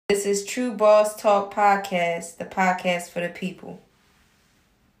This is Tru Boss Talk Podcast, the podcast for the people.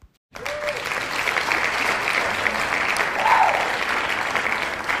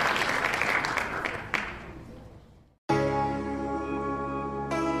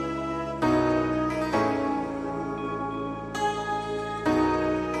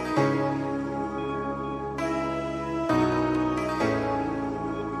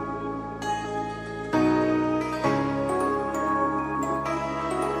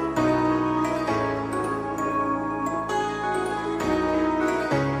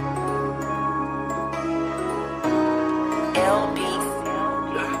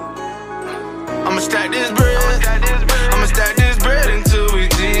 Stack this bread, I'ma stack this bread until we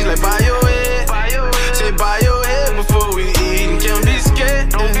G's. Like buy your head, say buy your head before we eat. And can't be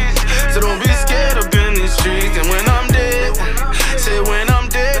scared, so don't be scared up in these streets. And when I'm dead, say when I'm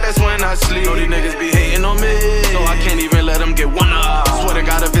dead, that's when I sleep. Know these niggas be hating on me, so I can't even let them get one up. Swear to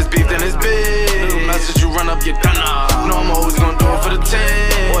God if it's beef then it's big. Little message you run up, you done up. Know I'm always gonna do it for the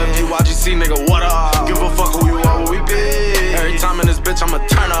 10. Or if you watch, you see nigga, what up? Give a fuck who you are, what we be. Every time in this bitch, I'ma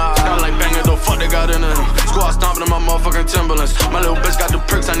turn up. Got like banger, though, fuck they got in it. Squad stomping in my motherfucking Timberlands. My little bitch got the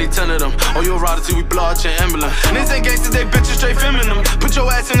pricks, I need 10 of them. Oh, you a rider till we blow out your emblem. And these ain't gangsters, they bitches straight feminine. Put your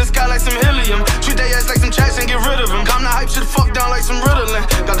ass in the sky like some helium. Treat they ass like some tracks and get rid of them. Calm the hype shit, fuck down like some Ritalin.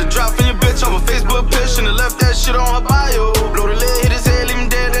 Got the drop from your bitch off a Facebook pitch and left that shit on her bio. Blow the lid, hit his head, leave him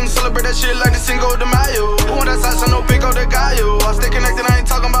dead, and celebrate that shit like the Cinco de Mayo. Who that side, no Pico de Gallo. I stay connected, I ain't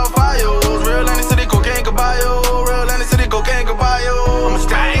talking about files. Real Atlantic City, cocaine caballo. Real Atlantic City, cocaine caballo. I'ma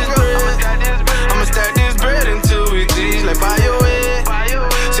stack this bread, I'ma stack this bread until we G's. Like buy your head,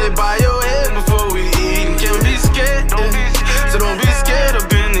 say buy your head before we eat. And can't be scared, so don't be scared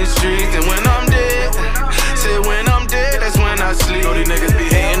up in these streets. And when I'm dead, say when I'm dead, that's when I sleep. Know these niggas be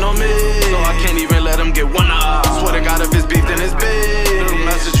hating on me, so I can't even let them get one up. Swear to God if it's beef then it's big. Little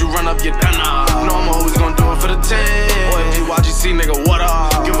message you run up, you done up. Know I'm always gonna do it for the 10. Or if you watch, you see nigga, what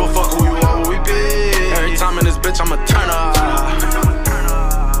up? Give a fuck who you are, what we be. Every time in this bitch, I'ma turn up.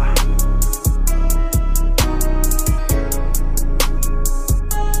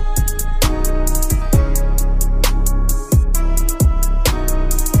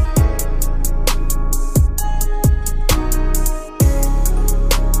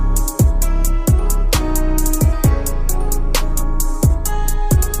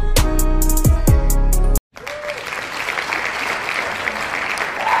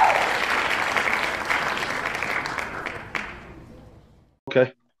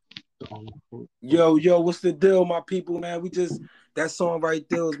 Okay. Yo, what's the deal, my people, man? That song right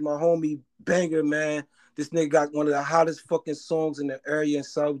there was my homie Banger, man. This nigga got one of the hottest fucking songs in the area in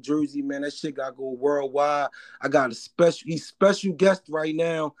South Jersey, man. That shit gotta go worldwide. I got he's special guest right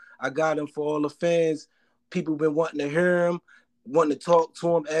now. I got him for all the fans. People been wanting to hear him, wanting to talk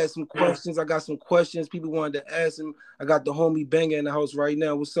to him, ask some questions. I got some questions people wanted to ask him. I got the homie Banger in the house right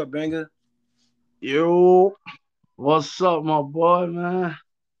now. What's up, Banger? Yo, what's up, my boy, man?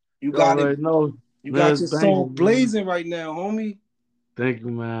 You got it. You got your song blazing right now, homie. Thank you,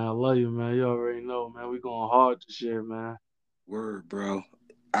 man. I love you, man. You already know, man. We going hard this year, man. Word, bro.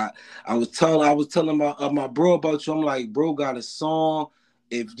 I was telling my bro about you. I'm like, bro got a song.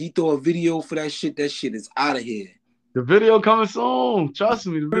 If you throw a video for that shit is out of here. The video coming soon. Trust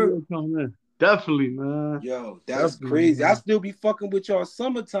me, the video coming in. Definitely, man. Yo, that's crazy. Man. I still be fucking with y'all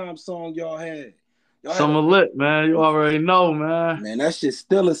summertime song y'all had. Summer lit, man. You already know, man. Man, that shit's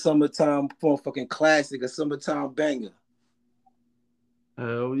still a summertime fucking classic, a summertime banger.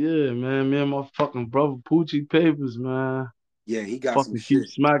 Hell yeah, man. Me and my fucking brother Poochie Papers, man. Yeah, he got fucking some shit.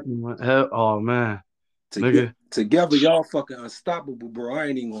 Keep smacking, man. Hell, oh, man. Together, y'all fucking unstoppable, bro. I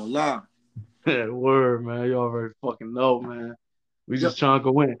ain't even gonna lie. Yeah, word, man. You already fucking know, man. We just trying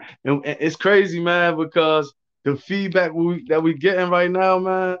to win. And it's crazy, man, because the feedback that we getting right now,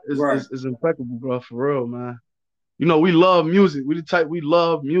 man, is impeccable, bro, for real, man. You know, we love music. We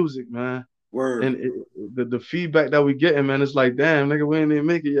love music, man. Word. And the feedback that we getting, man, it's like, damn, nigga, we ain't even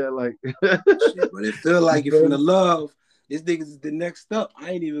make it yet. Like, shit, but it feel like it from the love. This niggas is the next up. I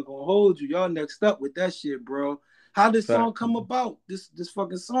ain't even gonna hold you. Y'all next up with that shit, bro. How this song come about? This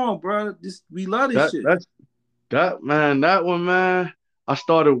fucking song, bro. We love this shit. That one, man. I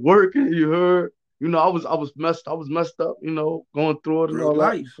started working. You heard. You know, I was messed up, you know, going through it and all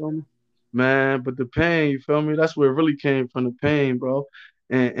that, you feel me? Man, but the pain, you feel me? That's where it really came from, the pain, bro.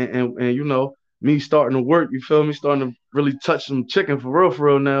 And you know, me starting to work, you feel me? Starting to really touch some chicken for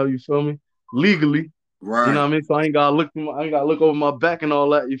real now, you feel me? Legally. Right. You know what I mean? So I ain't gotta look over my back and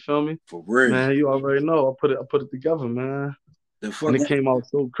all that, you feel me? For real. Man, you already know. I put it together, man. And it came out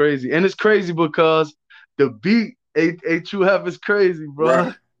so crazy. And it's crazy because the beat A True F is crazy, bro.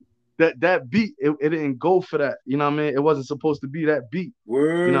 Right. that beat, it didn't go for that. You know what I mean? It wasn't supposed to be that beat.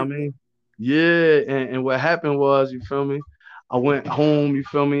 Word. You know what I mean? Yeah, and what happened was, you feel me? I went home, you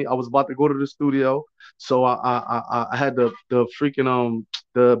feel me? I was about to go to the studio, so I had the freaking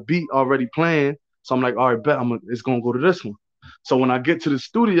the beat already playing. So I'm like, all right, bet it's gonna go to this one. So when I get to the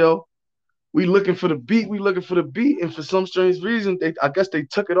studio, we looking for the beat, and for some strange reason, I guess they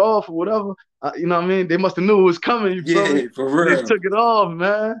took it off or whatever. You know what I mean? They must have knew it was coming. You feel me? For real. They took it off,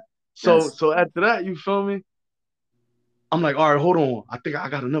 man. So after that, you feel me? I'm like, all right, hold on. I think I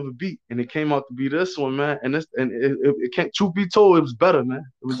got another beat, and it came out to be this one, man. And it can't. Truth be told, it was better, man.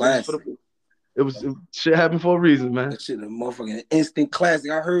 It was shit happened for a reason, man. That shit a motherfucking instant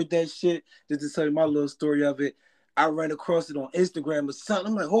classic. I heard that shit. Just to tell you my little story of it. I ran across it on Instagram or something.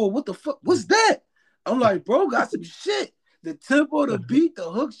 I'm like, oh, what the fuck? What's that? I'm like, bro, got some shit. The tempo, the beat, the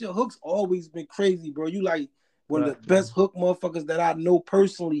hooks. Your hooks always been crazy, bro. You like one of the best hook motherfuckers that I know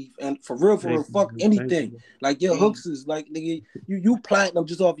personally, and for real, fuck anything. Like your hooks is like, nigga, you platinum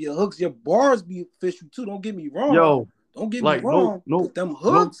just off your hooks. Your bars be official too. Don't get me wrong. Yo, don't get me wrong. But them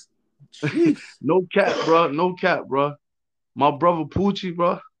hooks, no cap, bro. My brother Poochie,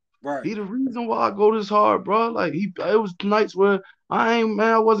 bro. Right. He the reason why I go this hard, bro. Like it was nights where I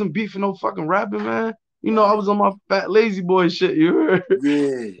wasn't beefing no fucking rapping, man. You know, I was on my fat lazy boy shit, you heard?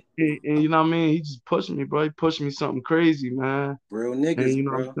 Yeah. And you know what I mean? He just pushed me, bro. He pushed me something crazy, man. Real niggas, and you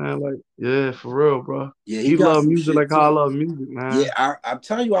know bro. what I'm saying? Like, yeah, for real, bro. Yeah, he love music like how I love music, man. Yeah, I'm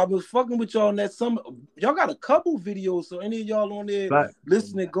telling you, I was fucking with y'all on that summer. Y'all got a couple videos, so any of y'all on there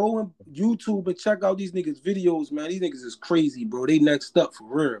listening, go on YouTube and check out these niggas' videos, man. These niggas is crazy, bro. They next up for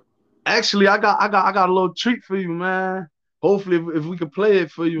real. Actually, I got a little treat for you, man. Hopefully, if we can play it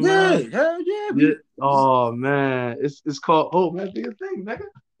for you, man. Yeah, hell yeah. Oh man, it's called. Oh man, do your thing, nigga.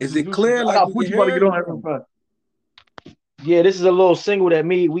 Is it clear? Like we can hear it? Yeah, this is a little single that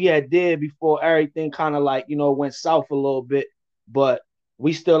we had did before everything kind of like, you know, went south a little bit, but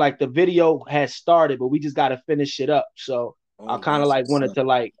we still like the video has started, but we just got to finish it up. So I kind of like wanted to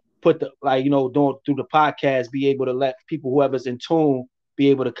like put the, like, you know, doing through the podcast, be able to let people, whoever's in tune,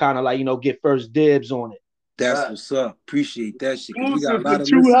 be able to kind of like, you know, get first dibs on it. That's what's up. Appreciate that shit. We got a lot of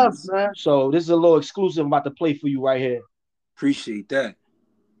listeners, man. So this is a little exclusive I'm about to play for you right here. Appreciate that.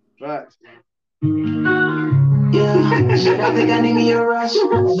 Facts. Yeah, shit, I think I need me a rush.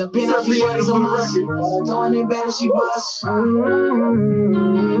 The peanut is on the record. Throwing it better, she bust.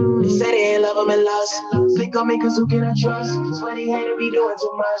 They say they ain't love him and lust. Click on me cause who can I trust? Sweaty hate to be doing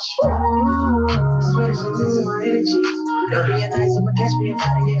too much. Sweaty shit takes my energy. Don't be a nice, I'ma catch me if I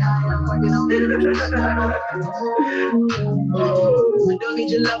get high. I'm working on it. I don't need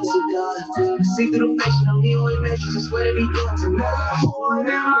your love, so done. See through the face, I'm the only man. She just swear to be doing too much.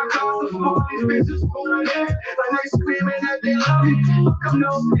 Now I call the phone, these bitches pulling in. Like they screaming that they love me. Come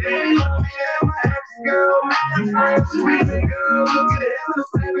on, yeah, my ex-girl, my friends, screaming, girl, look at it, I'm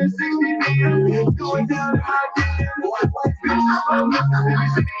 760 million. Going down in my DM, white bitch, I'm every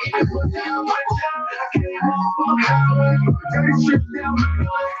city, even put down my town. I came home from a college, every trip down my line.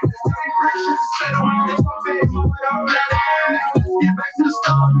 Every precious set on me, my bed, my all that. Let's get back to the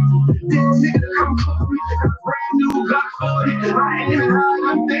story. This nigga come for me, a brand new Glock 40. I ain't even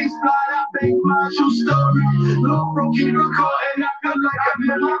high, I'm things fly, I think my true story. Lil' bro, keep recording, I feel like I'm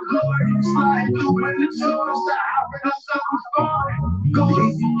in my glory. Sliding through in the tours, I hop in the summer. Go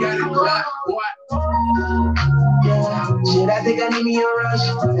easy, get it right, what? Yeah, shit, I think I need me a rush.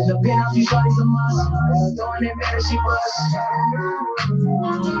 And the penthouse, these bodies a must. Throwing it better, she bust.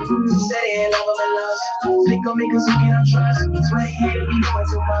 Say they ain't love him and lust. Click on me cause who can I trust? Swear he hate to be doing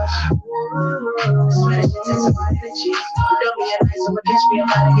too much. Swear that shit takes my energy. Don't be a nice, I'ma catch me, I'm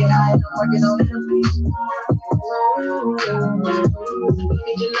about to get high. I'm working on it, please.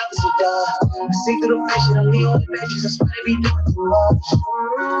 Need your love, so duh. I see through the fashion, I'm the only man. She's swear to be doing too much.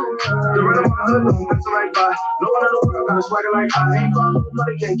 The rhythm of my hood, no one right by. No one in the world got a swagger like I ain't gone.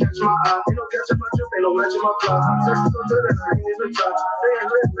 Nobody can't catch my eye. Ain't no catching my drip, ain't no matching my fly. Searching so good and I ain't even try. They ain't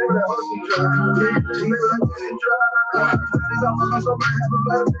lit, maybe that other some dry. Yeah, maybe like they ain't dry. These up on so bad, have a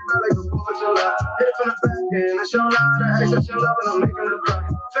better thing, I like the 4th of July. Hit it from the back end, I show love, the action, show love, and I'm making it cry.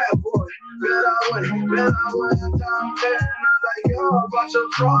 Fat boy, bet I win, I'm down there. And I'm like, yo, a bunch of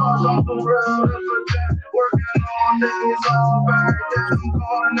frauds off the road, and for that, working all day, it's all burned down, I'm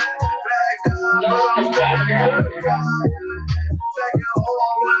going that back up, but I'm back. Second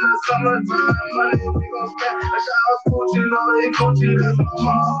hole when the summertime money, we gon' spend. A shout out Poochie, all the Poochie, that's my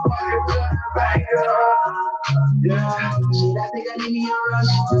motherfucking banger. Yeah. Shit, I think I need me a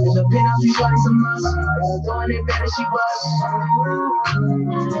rush. In the penthouse, we shorty some must. Doing it better, she was.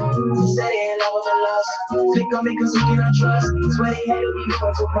 Say they in love with the lust. Click on me cause we cannot trust. Swear they hate me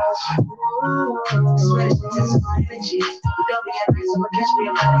doing too much. Swear she testing my energy. Don't be at risk, I'ma catch me,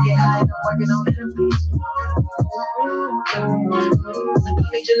 I'm about to get high. I'm working on enemies. I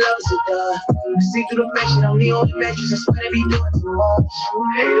don't need your love, so duh. See through the fiction, I'm the only mattress. I swear they be doing too much.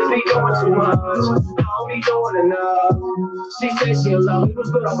 Haters be doing too much. I don't be doing enough. She said she in love. We was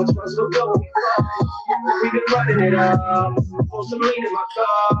good off a trust, we'll go. We been running it up. Pour some lean in my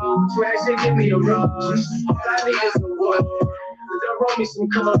cup. Trash and give me a rush. All I need is the wood. Don't roll me some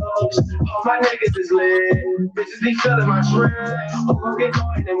cups. All my niggas is lit. Bitches be feeling my trip. Oh, I'm getting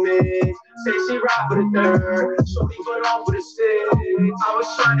caught in the mix. Say she ride for the third. Shorty put on for the six. I was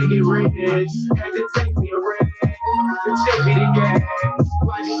trying to get rich. Had to take me a risk. To take me to gas.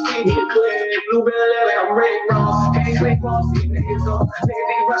 Why you see me a clip? Blue Bell like I'm red wrong. Can't sleep on these niggas on. Niggas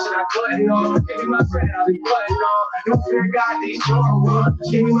be rushing, I couldn't on. Give me my credit, I be putting on. No fear God, these Jordan ones.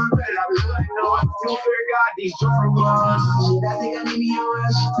 Give me my credit, I be putting on. No fear God, these Jordan ones. Shit, I think I need me a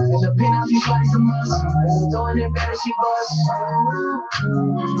rush. In the penthouse, we shorty some must. Throwing it better, she bust.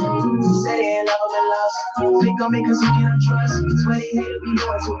 Say they in love with lust. Click on me cause we cannot trust. Swear they hate me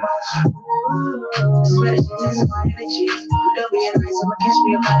doing too much. Swear she testing my energy. Don't be at risk, I'ma catch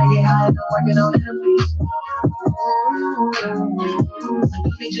me, I'm about to get high. I'm working on enemies. I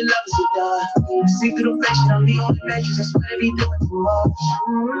don't need your love, so duh. See through the fiction, I'm the only mattress. I swear they be doing too much.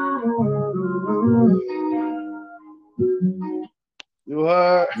 You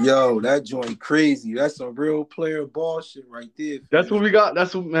heard? Yo, that joint crazy. That's some real player ball shit right there. That's what we got.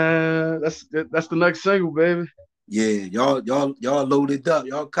 That's what, man. That's the next single, baby. Yeah, y'all loaded up.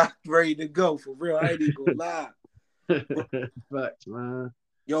 Y'all got ready to go for real. I ain't even gonna lie. Facts, man.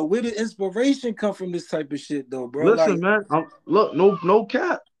 Yo, where did inspiration come from this type of shit though, bro? Listen, man. Look, no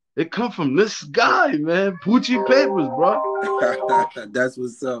cap. It come from this guy, man. Poochie Papers, bro. That's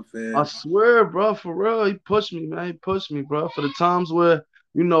what's up, man. I swear, bro, for real. He pushed me, man. He pushed me, bro. For the times where,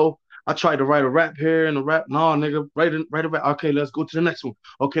 I tried to write a rap here and a rap. No, nigga, write a rap. Okay, let's go to the next one.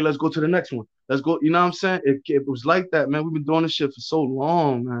 Okay, let's go to the next one. Let's go. You know what I'm saying? It was like that, man. We've been doing this shit for so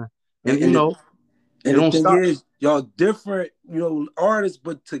long, man. And And the thing is, y'all different, artists,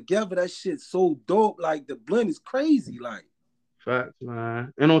 but together that shit's so dope. Like the blend is crazy, like. Facts,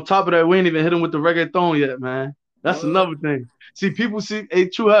 man. And on top of that, we ain't even hit him with the reggaeton yet, man. That's another thing. See, people see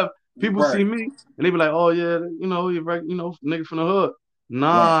people see me and they be like, oh yeah, you're right, nigga from the hood.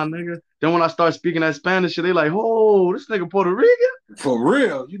 Nah, nigga. Then when I start speaking that Spanish shit, they like, oh, this nigga Puerto Rican? For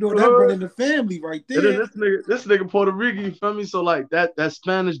real. That running the family right there. And then this nigga Puerto Rican, you feel me? So like that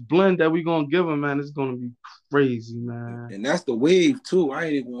Spanish blend that we gonna give him, man, it's gonna be crazy, man. And that's the wave too. I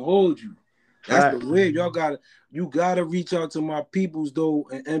ain't even gonna hold you. That's the wave. You gotta reach out to my peoples though,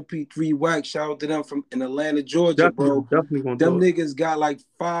 and MP3 Wax. Shout out to them from in Atlanta, Georgia, bro. Definitely gonna them niggas got like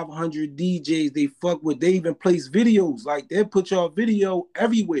 500 DJs they fuck with. They even place videos. Like they put y'all video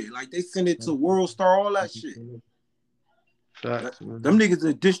everywhere. Like they send it to World Star, all that shit. Them niggas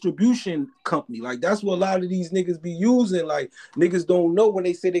a distribution company. Like that's what a lot of these niggas be using. Like niggas don't know when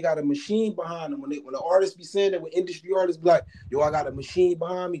they say they got a machine behind them. When the artists be saying that, when industry artists be like, yo, I got a machine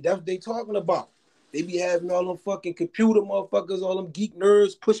behind me. That's what they talking about. They be having all them fucking computer motherfuckers, all them geek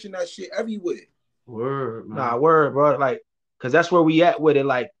nerds pushing that shit everywhere. Word, man. Nah, word, bro. Like, cause that's where we at with it.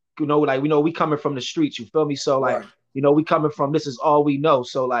 Like, we coming from the streets. You feel me? So like, we coming from, this is all we know.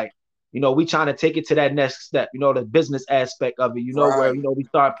 So like, we trying to take it to that next step. The business aspect of it. Where we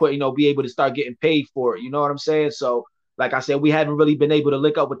start putting, be able to start getting paid for it. You know what I'm saying? So like I said, we haven't really been able to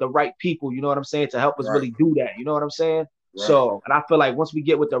link up with the right people. You know what I'm saying? To help us really do that. You know what I'm saying? Right. So, and I feel like once we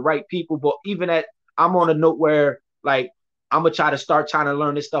get with the right people, but even I'm on a note where like I'm gonna try to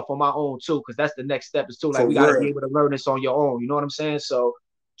learn this stuff on my own too, because that's the next step is too. Like we gotta be able to learn this on your own. You know what I'm saying? So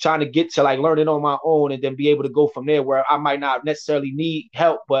trying to get to like learning on my own and then be able to go from there where I might not necessarily need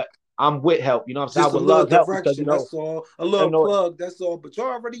help, but I'm with help. You know what I'm saying? Just I would love help because that's all. A little plug, that's all. But y'all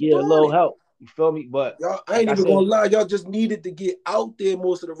already a little help. You feel me? But y'all, I ain't even gonna lie, y'all just needed to get out there.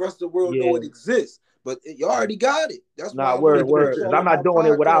 Most of the rest of the world know it exists. But y'all already got it. That's why word. I'm not doing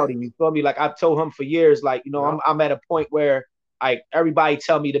it without him. You feel me? Like I've told him for years, like, I'm at a point where like everybody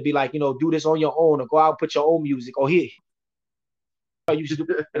tell me to be like, do this on your own or go out and put your own music or here. You should do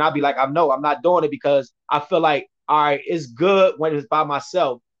it. And I'll be like, I'm not doing it because I feel like, all right, it's good when it's by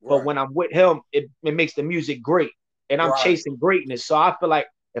myself, but when I'm with him, it makes the music great. And I'm chasing greatness. So I feel like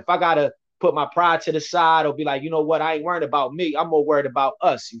if I gotta put my pride to the side or be like, you know what, I ain't worried about me. I'm more worried about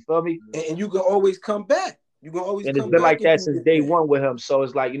us. You feel me? And you can always come back. You can always and come it's been back like that since day one with him. So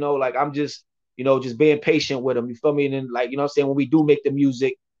it's like, you know, like I'm just, you know, just being patient with him. You feel me? And then like, you know what I'm saying, when we do make the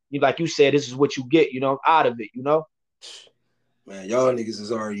music, like you said, this is what you get, you know, out of it, you know? Man, y'all niggas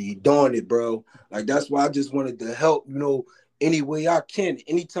is already doing it, bro. Like, that's why I just wanted to help, you know, any way I can.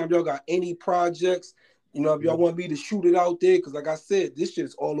 Anytime y'all got any projects, you know, if y'all want me to shoot it out there, because like I said, this shit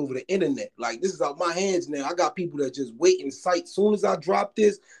is all over the internet. Like, this is out my hands now. I got people that just wait in sight. Soon as I drop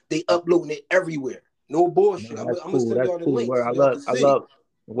this, they uploading it everywhere. No bullshit. No, I'm gonna send y'all the link. Word. So I love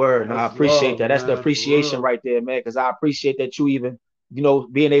word. No, I appreciate that. That's the appreciation Word. right there, man. Because I appreciate that you even, you know,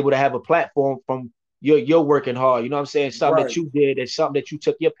 being able to have a platform from you're working hard. You know what I'm saying? Something that you did, and something that you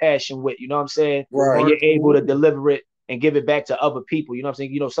took your passion with. You know what I'm saying? Right. And you're able to deliver it and give it back to other people. You know what I'm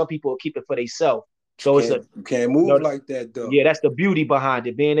saying? You know, some people will keep it for themselves. So you can't move, you know, like that though. Yeah, that's the beauty behind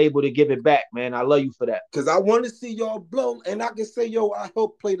it, being able to give it back, man. I love you for that. Cause I want to see y'all blow, and I can say, yo, I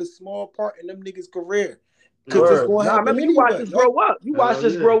helped play the small part in them niggas' career. Cause remember, you watch us grow up. You watch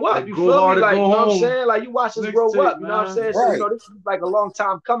us grow up. You feel me? Like, you know what I'm saying? Like, you watch us grow up. You know what I'm saying? So, you know, this is like a long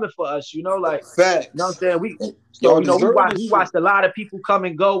time coming for us. You know, like, facts. You know what I'm saying? We watched a lot of people come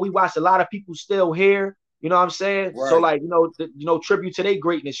and go. We watched a lot of people still here. You know what I'm saying? Right. So, like, you know, tribute to their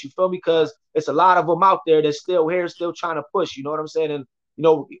greatness. You feel me? Because it's a lot of them out there that's still here, still trying to push. You know what I'm saying? And you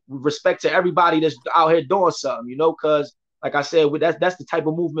know, respect to everybody that's out here doing something. You know, because like I said, that's the type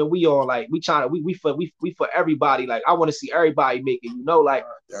of movement we on. Like, we for everybody. Like, I want to see everybody make it. You know, like,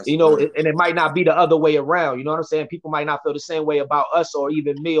 you know, and it might not be the other way around. You know what I'm saying? People might not feel the same way about us or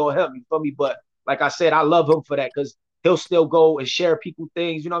even me or him. You feel me? But like I said, I love him for that because he'll still go and share people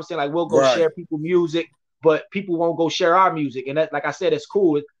things. You know what I'm saying? Like, we'll go share people music, but people won't go share our music. And that, like I said, it's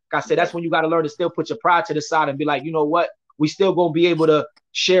cool. Like I said, that's when you got to learn to still put your pride to the side and be like, you know what? We still gonna be able to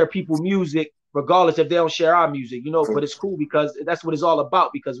share people music regardless if they don't share our music, you know. But it's cool because that's what it's all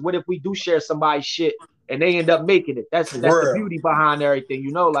about. Because what if we do share somebody's shit and they end up making it? That's the beauty behind everything,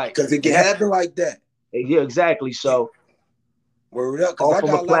 you know. Like, because it can happen like that. Yeah, exactly. So word up, because I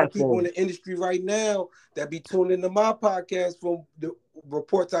got a lot of people in the industry right now that be tuning into my podcast from the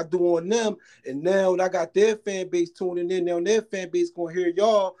reports I do on them, and now I got their fan base tuning in. Now their fan base gonna hear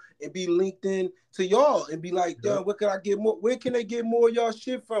y'all and be linked in to y'all and be like, yo, where can I get more? Where can they get more of y'all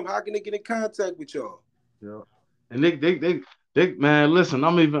shit from? How can they get in contact with y'all? Yeah, and they man, listen,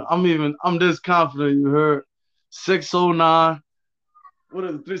 I'm this confident. You heard 609. What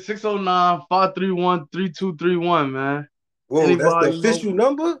is it? 609-531-3231, man. Whoa, anybody, that's the official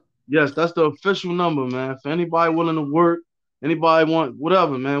number? Yes, that's the official number, man. For anybody willing to work, anybody want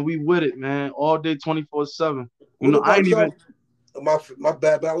whatever, man, we with it, man. All day, 24/7. You know, I ain't even. My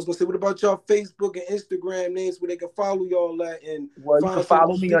bad, but I was gonna say, what about y'all Facebook and Instagram names where they can follow y'all at? And well, you can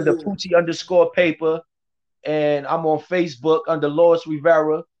follow me under Poochie_Paper, and I'm on Facebook under Lois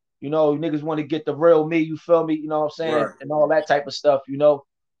Rivera. You know, niggas want to get the real me, you feel me? You know what I'm saying? Right. And all that type of stuff, you know.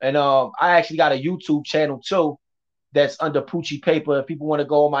 And I actually got a YouTube channel too that's under Poochie Paper. If people want to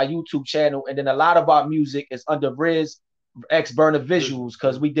go on my YouTube channel, and then a lot of our music is under Riz X Burner Visuals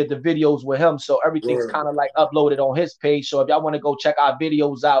because we did the videos with him, so everything's kind of like uploaded on his page. So if y'all want to go check our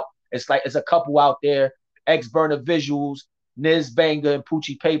videos out, it's a couple out there: X Burner Visuals, Niz Banga, and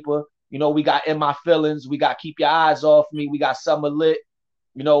Poochie Paper. You know, we got In My Feelings, we got Keep Your Eyes Off Me, we got Summer Lit.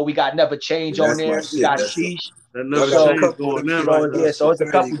 You know, we got Never Change on there. We got Sheesh. So it's a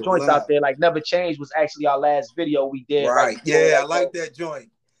couple joints out there. Like Never Change was actually our last video we did. Right. Yeah, I like that joint.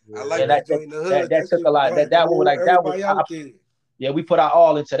 I like that joint in the hood. That took a lot. That one, like that was. Yeah, we put our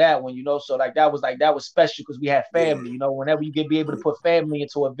all into that one, you know. So that was special because we had family. You know, whenever you be able to put family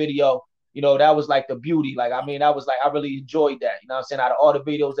into a video, you know, that was like the beauty. Like, I mean, that was like I really enjoyed that. You know what I'm saying? Out of all the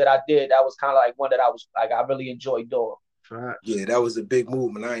videos that I did, that was kind of like one that I was like I really enjoyed doing. Right. Yeah, that was a big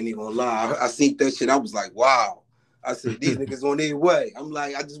movement. I ain't even gonna lie. I seen that shit. I was like, wow. I said, these niggas on their way. I'm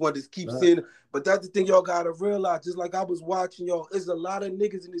like, I just wanted to keep seeing it. But that's the thing y'all gotta realize. Just like I was watching y'all, there's a lot of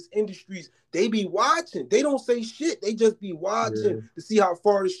niggas in this industry. They be watching. They don't say shit. They just be watching to see how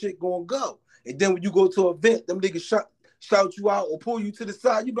far the shit gonna go. And then when you go to an event, them niggas shout you out or pull you to the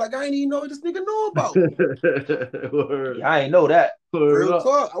side. You be like, I ain't even know what this nigga know about. Yeah, I ain't know that. Real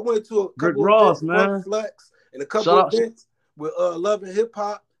talk. I went to a couple events, man. Flex, and a couple of events with Love and Hip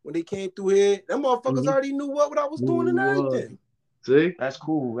Hop when they came through here. Them motherfuckers already knew what I was doing and everything. See? That's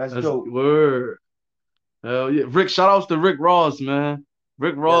cool. That's dope. Word. Hell yeah. Shout outs to Rick Ross, man.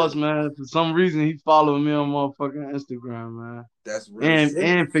 Rick Ross, man. For some reason, he following me on motherfucking Instagram, man. That's really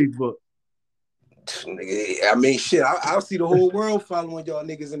and Facebook. I mean, shit, I'll see the whole world following y'all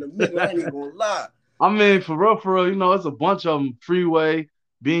niggas in the middle. I ain't even gonna lie. I mean, for real, you know, it's a bunch of them. Freeway,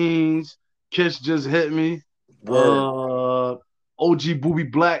 Beans, Kish just hit me. Word. OG Booby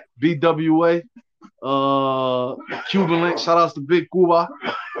Black, BWA. Cuban Link, shout outs to Big Cuba.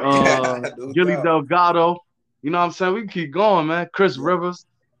 No Gilly doubt. Delgado. You know what I'm saying? We can keep going, man. Chris Rivers.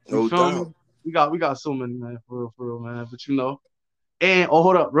 You No feel doubt. me? We got so many, man, for real, man. But you know. And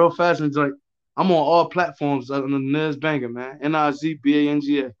hold up, real fast and like I'm on all platforms under Niz Banga, man.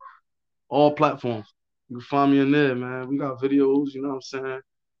 NIZBANGA. All platforms. You can find me in there, man. We got videos, you know what I'm saying?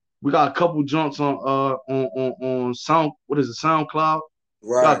 We got a couple joints on Sound, what is it, SoundCloud?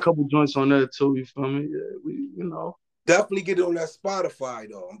 Right. Got a couple joints on there too, you feel me? Yeah, you know. Definitely get on that Spotify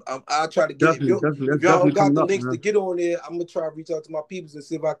though. I'll try to get definitely, if y'all don't got the links man. to get on there, I'm gonna try to reach out to my peoples and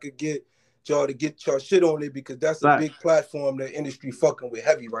see if I could get y'all to get y'all shit on there because that's a big platform that industry fucking with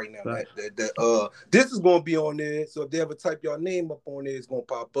heavy right now. This is gonna be on there, so if they ever type y'all name up on there, it's gonna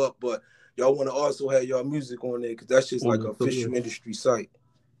pop up. But y'all want to also have y'all music on there because that's just like an official industry site.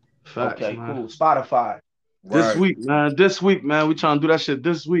 Facts, okay, man. cool. Spotify. This week, man. We trying to do that shit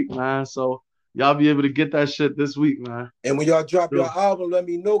this week, man. So y'all be able to get that shit this week, man. And when y'all drop your album, let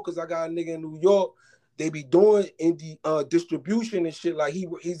me know because I got a nigga in New York. They be doing indie distribution and shit. Like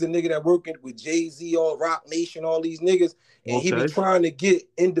he's a nigga that working with Jay-Z, all Rock Nation, all these niggas, and he be trying to get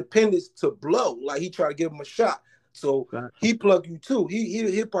independents to blow. Like he try to give him a shot. So he plug you too.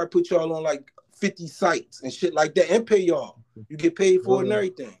 He'll probably put y'all on like 50 sites and shit like that and pay y'all. You get paid for it and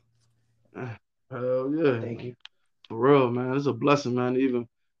everything. Hell yeah. Thank you. For real, man. It's a blessing, man. Even,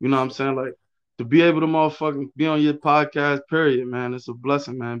 you know what I'm saying? Like, to be able to motherfucking be on your podcast, period, man. It's a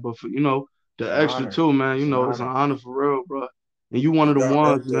blessing, man. But, for, you know, the extra too, man. You know, it's an honor for real, bro. And you one of the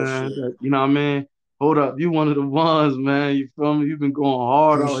ones, man. That, you know what I mean? Hold up. You one of the ones, man. You feel me? You've been going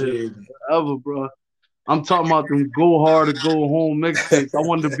hard out here forever, bro. I'm talking about them go hard or go home mixtapes. I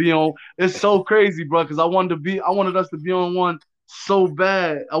wanted to be on. It's so crazy, bro, because I wanted us to be on one so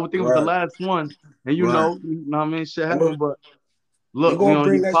bad. I would think it was the last one. And you know what I mean? Shit happened, but look, we're gonna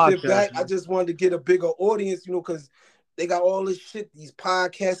bring that podcast, shit back. man. I just wanted to get a bigger audience, you know, because they got all this shit, these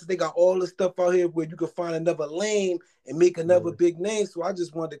podcasts, they got all this stuff out here where you can find another lane and make another big name. So I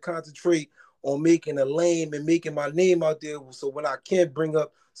just wanted to concentrate on making a lane and making my name out there. So when I can bring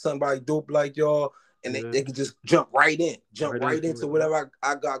up somebody dope like y'all, and they can just jump right into whatever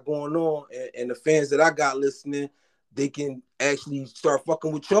I got going on, and the fans that I got listening, they can actually start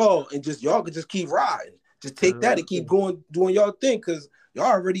fucking with y'all, and just y'all can just keep riding. Just take that and keep going, doing y'all thing, because y'all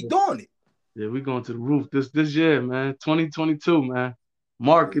already doing it. Yeah, we going to the roof this year, man. 2022, man.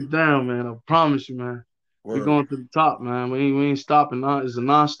 Mark it down, man. I promise you, man. We're going to the top, man. We ain't stopping. It's a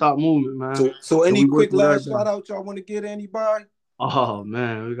non-stop movement, man. So any quick last shout out y'all want to get anybody? Oh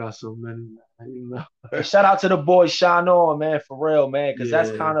man, we got so many, man. You know. Hey, shout out to the boy Shine On, man, for real, man, because that's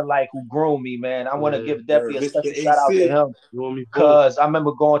kind of like who groomed me, man. I want to give definitely a special shout out to him because I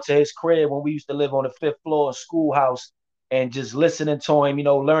remember going to his crib when we used to live on the 5th floor of schoolhouse and just listening to him, you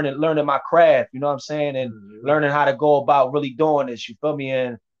know, learning my craft, you know what I'm saying, and learning how to go about really doing this, you feel me?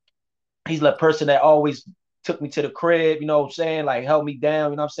 And he's the person that always took me to the crib, you know what I'm saying, like held me down,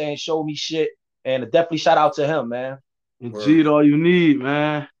 you know what I'm saying, showed me shit, and definitely shout out to him, man. And G'd all you need,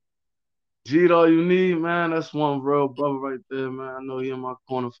 man. G'd all you need, man. That's one real brother right there, man. I know he in my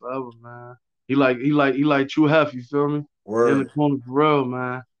corner forever, man. He like true hef, you feel me? In the corner for real,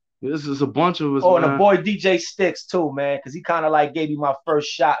 man. This is a bunch of us, man. And the boy DJ Sticks too, man, because he kind of like gave me my first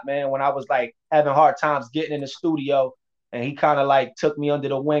shot, man, when I was like having hard times getting in the studio, and he kind of like took me under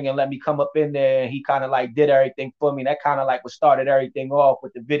the wing and let me come up in there, and he kind of like did everything for me. That kind of like what started everything off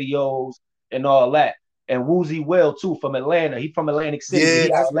with the videos and all that. And Woozy Will too from Atlanta. He from Atlantic City.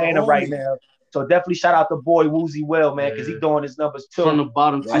 Yeah, he's Atlanta right now. So definitely shout out the boy Woozy Will, man, because he's doing his numbers too. From the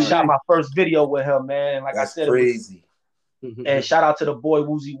bottom. I shot my first video with him, man. Like that's I said, crazy. And shout out to the boy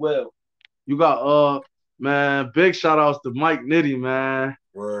Woozy Will. You got man, big shout outs to Mike Nitty, man.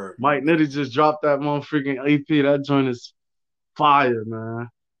 Mike Nitty just dropped that motherfucking EP. That joint is fire, man.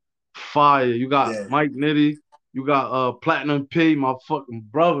 Fire. You got Mike Nitty. You got Platinum P, my fucking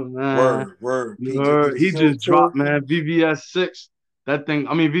brother, man. You heard? He just dropped, man. VVS 6. That thing,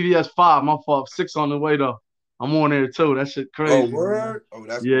 I mean VVS 5, my fault. 6 on the way though. I'm on there too. That shit crazy. Oh, word? Man. Oh,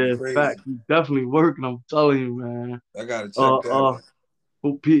 that's crazy. Fact. He's definitely working, I'm telling you, man. I gotta check that out.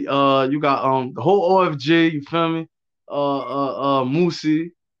 You got the whole OFG, you feel me?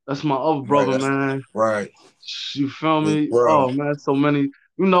 Moosey. That's my other brother, man. Right. You feel me? Oh man, so many,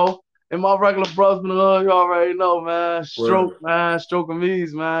 you know. And my regular brothers, you already know, man. Stroke, man. Stroke and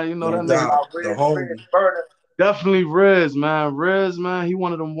Me's, man. You know that nigga. The homie. Definitely Riz, man. Riz, man. He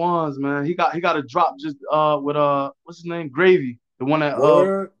one of them ones, man. He got a drop just with what's his name? Gravy. The one that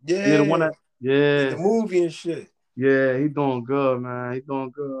the one that the movie and shit. Yeah, he doing good, man. He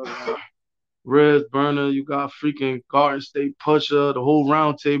doing good, man. Reds Burner, you got freaking Garden State Pusher, the whole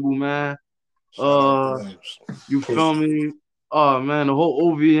round table, man. Shout out to them. You feel me? Oh man, the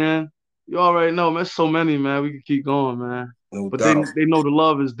whole OVN. You already know, man. So many, man. We can keep going, man. No But doubt. they know the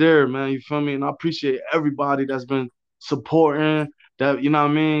love is there, man. You feel me? And I appreciate everybody that's been supporting. That, you know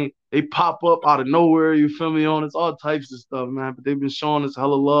what I mean? They pop up out of nowhere. You feel me? On it's all types of stuff, man. But they've been showing us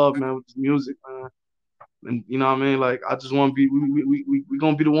hella love, man, with this music, man. And you know what I mean? Like, I just want to be, we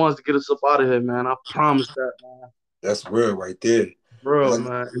gonna be the ones to get us up out of here, man. I promise that, man. That's real right there. Bro, like,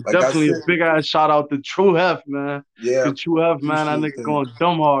 man. It's like definitely a big ass shout out to True Hef, man. Yeah. The True Hef, man. That nigga going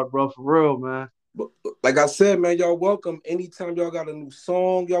dumb hard, bro. For real, man. But like I said, man, y'all welcome. Anytime y'all got a new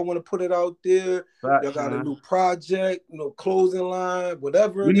song, y'all want to put it out there. Facts, y'all got a new project, closing line,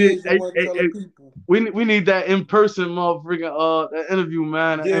 whatever it is you want to tell the people. We need that in person, motherfucking that interview,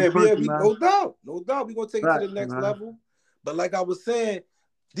 man. Man. No doubt. We're gonna take it to the next level. But like I was saying,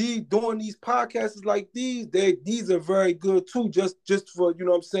 doing these podcasts like these are very good too, just for, you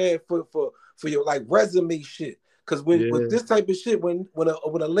know what I'm saying, for your like resume shit. Because with this type of shit, when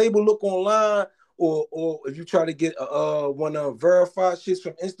a label look online, or if you try to get one of verified shits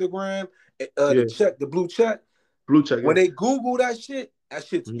from Instagram, the blue check, when they Google that shit,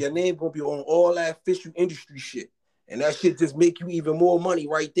 your name gonna be on all that official industry shit. And that shit just make you even more money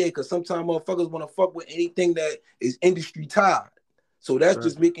right there. Because sometimes motherfuckers want to fuck with anything that is industry tied. So that's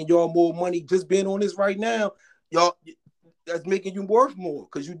just making y'all more money. Just being on this right now, y'all, that's making you worth more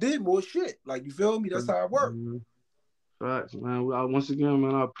because you did more shit. Like, you feel me? That's how it works. Facts, man. Once again,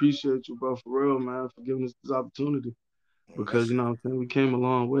 man, I appreciate you, bro, for real, man, for giving us this opportunity. Because, you know what I'm saying, we came a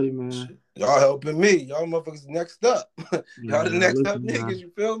long way, man. Y'all helping me. Y'all motherfuckers next up. Y'all the next up niggas,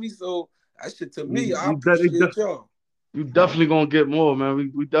 you feel me? So that shit to me, I appreciate y'all. You definitely gonna get more,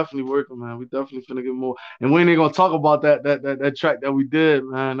 man. We definitely working, man. We definitely finna get more. And we ain't gonna talk about that track that we did,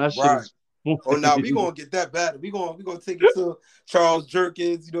 man. That shit is... Oh, now we gonna get that better. We gonna take it to Charles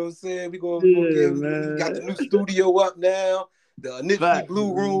Jerkins. You know what I'm saying? We got the new studio up now. The Nifty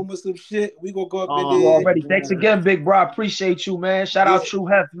Blue Room or some shit. We gonna go up in there. Already. Thanks again, big bro. I appreciate you, man. Shout out True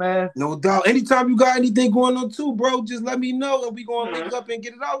Hef, man. No doubt. Anytime you got anything going on too, bro, just let me know and we gonna link up and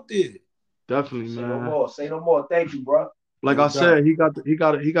get it out there. Definitely, man. Say no more. Thank you, bro. Like I said, we got a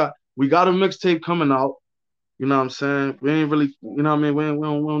mixtape coming out. You know what I'm saying? We ain't really, you know what I mean? We don't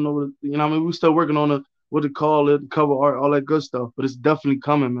know what, you know what I mean? We still working on what to call it, cover art, all that good stuff. But it's definitely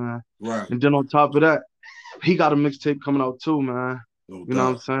coming, man. Right. And then on top of that, he got a mixtape coming out too, man. You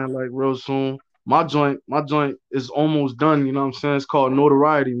know what I'm saying? Like real soon. My joint is almost done. You know what I'm saying? It's called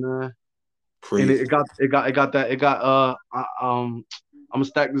Notoriety, man. Crazy. And I'm gonna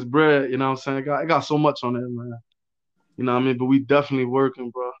stack this bread. You know what I'm saying? It got so much on it, man. You know what I mean? But we definitely working,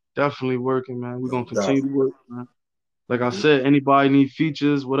 bro. Definitely working, man. We're going to continue to work, man. Like I said, anybody need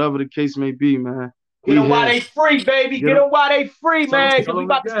features, whatever the case may be, man. Get them while they free, baby. Get them while they free, man. Because we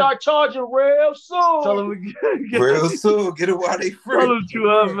about to start charging real soon. Tell them again. Real soon. Get them while they free. Tell them you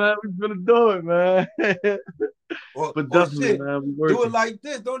up, man. We're going to do it, man. But definitely, man, we working. Do it like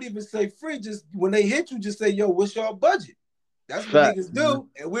this. Don't even say free. Just when they hit you, just say, yo, what's y'all budget? That's what niggas do.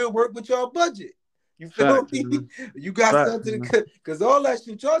 And we'll work with y'all budget. You feel me? Man. You got something because all that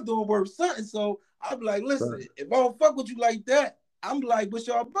shit y'all doing worth something. So I'm like, listen, if I don't fuck with you like that, I'm like, what's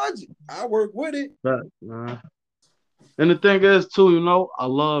your budget? I work with it. Man. And the thing is, too, you know, I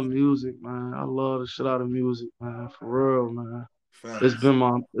love music, man. I love the shit out of music, man. For real, man. It's been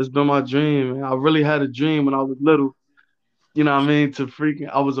my dream, man. I really had a dream when I was little. You know what I mean?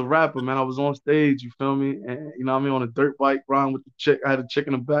 I was a rapper, man. I was on stage, you feel me? And you know what I mean? On a dirt bike, riding with the chick. I had a chick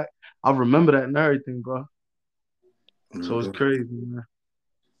in the back. I remember that and everything, bro. So it's crazy, man.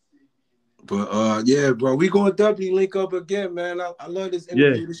 But yeah, bro, we gonna definitely link up again, man. I love this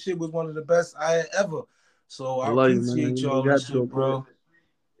interview. This shit was one of the best I had ever. So I appreciate y'all and shit, bro.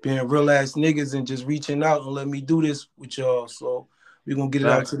 Being real ass niggas and just reaching out and let me do this with y'all. So we gonna get it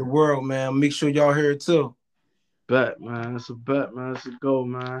out to the world, man. Make sure y'all hear it too. Bet, man. It's a bet, man. It's a go,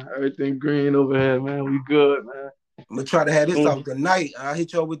 man. Everything green over here, man. We good, man. I'm gonna try to have this out tonight. I'll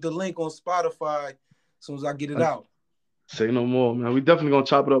hit y'all with the link on Spotify as soon as I get it out. Say no more, man. We definitely gonna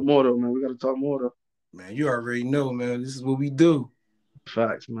chop it up more though, man. We gotta talk more though. Man, you already know, man. This is what we do.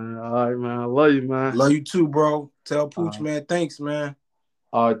 Facts, man. All right, man. I love you, man. Love you too, bro. Tell Pooch, man. Thanks, man.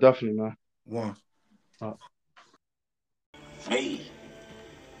 All right, definitely, man. One. Me,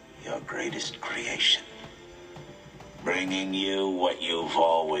 your greatest creation. Bringing you what you've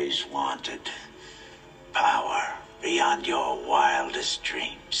always wanted. Power beyond your wildest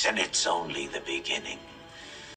dreams, and it's only the beginning.